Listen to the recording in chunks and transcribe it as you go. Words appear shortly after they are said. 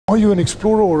Are you an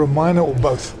explorer or a miner or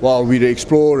both? Well, we're the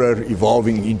explorer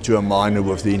evolving into a miner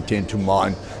with the intent to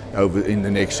mine over in the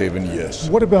next 7 years.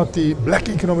 What about the black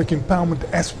economic empowerment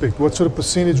aspect? What sort of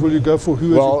percentage will you go for? Who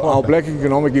is your partner? Our black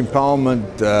economic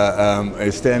empowerment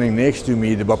is standing next to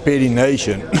me. The Bauba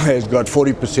Nation has got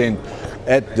 40%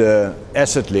 at the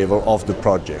asset level of the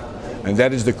project. And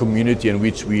that is the community in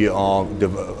which we are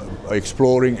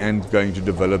exploring and going to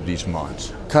develop these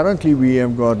mines. Currently we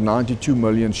have got 92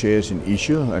 million shares in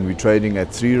issue and we're trading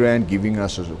at 3 Rand, giving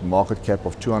us a market cap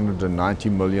of 290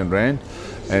 million Rand.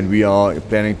 And we are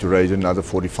planning to raise another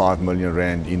 45 million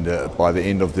Rand by the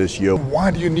end of this year. Why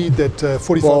do you need that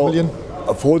 45 million?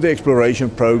 For the exploration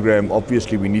program,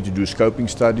 obviously we need to do scoping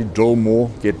study, drill more,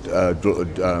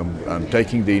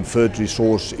 taking the inferred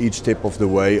resource each step of the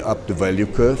way up the value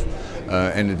curve.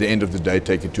 And at the end of the day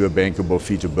take it to a bankable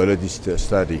feasibility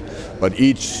study. But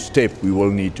each step we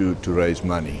will need to raise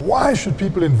money. Why should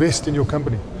people invest in your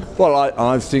company? Well,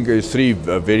 I think there's 3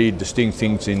 very distinct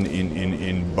things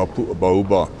in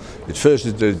Bauba. First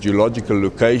is the geological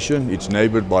location. It's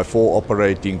neighbored by 4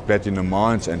 operating platinum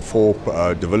mines and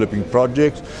 4 developing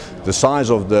projects. The size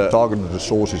of the targeted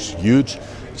resource is huge.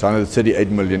 It's 138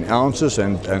 million ounces,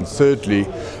 and thirdly,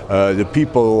 the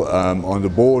people on the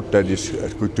board that is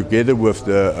put together with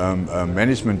the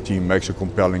management team makes a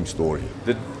compelling story.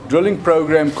 The drilling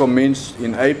program commenced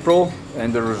in April,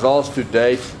 and the results to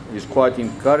date is quite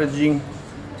encouraging.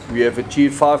 We have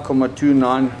achieved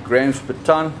 5.29 grams per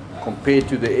ton compared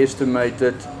to the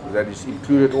estimated that is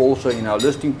included also in our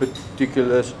listing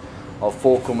particulars of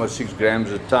 4.6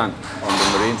 grams a ton on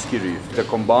the Merensky Reef. The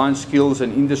combined skills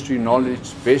and industry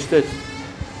knowledge vested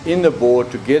in the board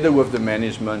together with the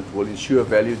management will ensure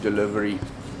value delivery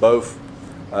both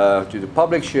to the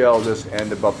public shareholders and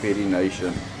the Bauba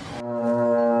Nation.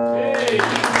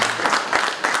 Yay.